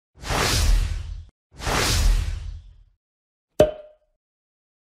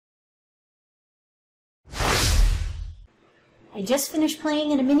I just finished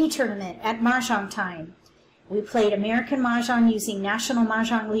playing in a mini tournament at Mahjong Time. We played American Mah Jongg using National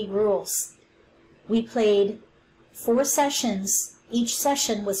Mahjong League rules. We played 4 sessions. Each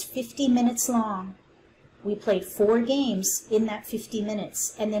session was 50 minutes long. We played 4 games in that 50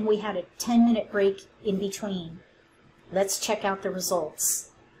 minutes, and then we had a 10-minute break in between. Let's check out the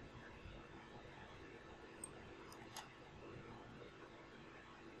results.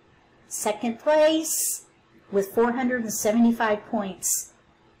 Second place with 475 points.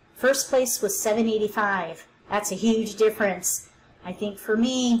 First place was 785. That's a huge difference. I think for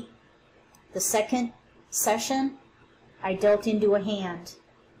me, the second session, I dealt into a hand.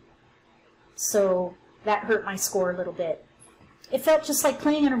 So that hurt my score a little bit. It felt just like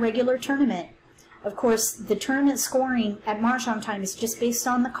playing in a regular tournament. Of course, the tournament scoring at Mahjong Time is just based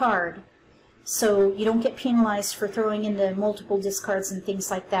on the card. So you don't get penalized for throwing in the multiple discards and things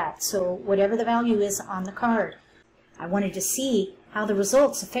like that. So whatever the value is on the card. I wanted to see how the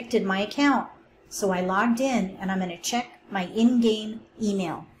results affected my account. So I logged in and I'm going to check my in-game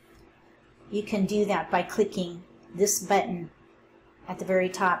email. You can do that by clicking this button at the very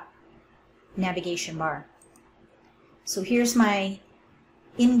top navigation bar. So here's my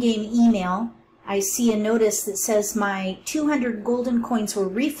in-game email. I see a notice that says my 200 golden coins were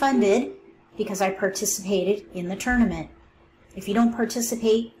refunded because I participated in the tournament. If you don't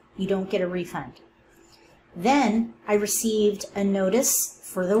participate, you don't get a refund. Then I received a notice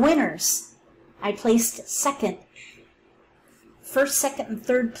for the winners. I placed second. First, second, and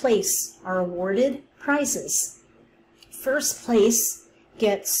third place are awarded prizes. First place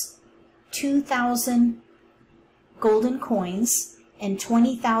gets 2,000 golden coins and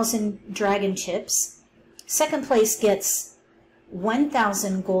 20,000 dragon chips. Second place gets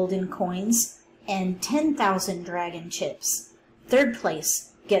 1,000 golden coins and 10,000 dragon chips. Third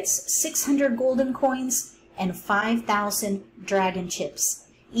place gets 600 golden coins and 5,000 dragon chips.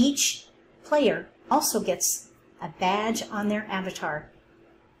 Each player also gets a badge on their avatar.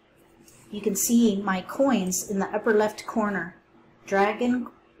 You can see my coins in the upper left corner. Dragon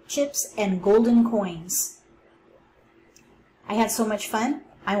chips and golden coins. I had so much fun,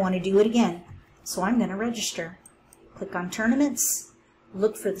 I want to do it again. So I'm going to register. Click on Tournaments,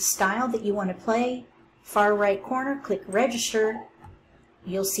 look for the style that you want to play. Far right corner, click Register.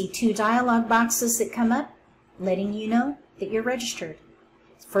 You'll see 2 dialog boxes that come up letting you know that you're registered.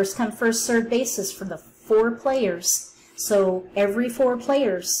 First come, first served basis for the 4 players. So every 4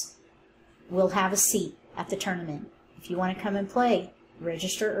 players will have a seat at the tournament. If you want to come and play,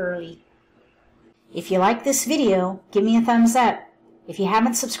 register early. If you like this video, give me a thumbs up. If you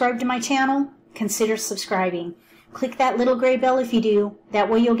haven't subscribed to my channel, consider subscribing. Click that little gray bell if you do. That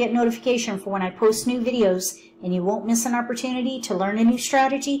way you'll get notification for when I post new videos, and you won't miss an opportunity to learn a new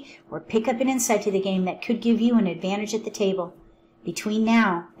strategy or pick up an insight to the game that could give you an advantage at the table. Between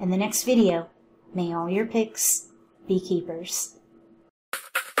now and the next video, may all your picks be keepers.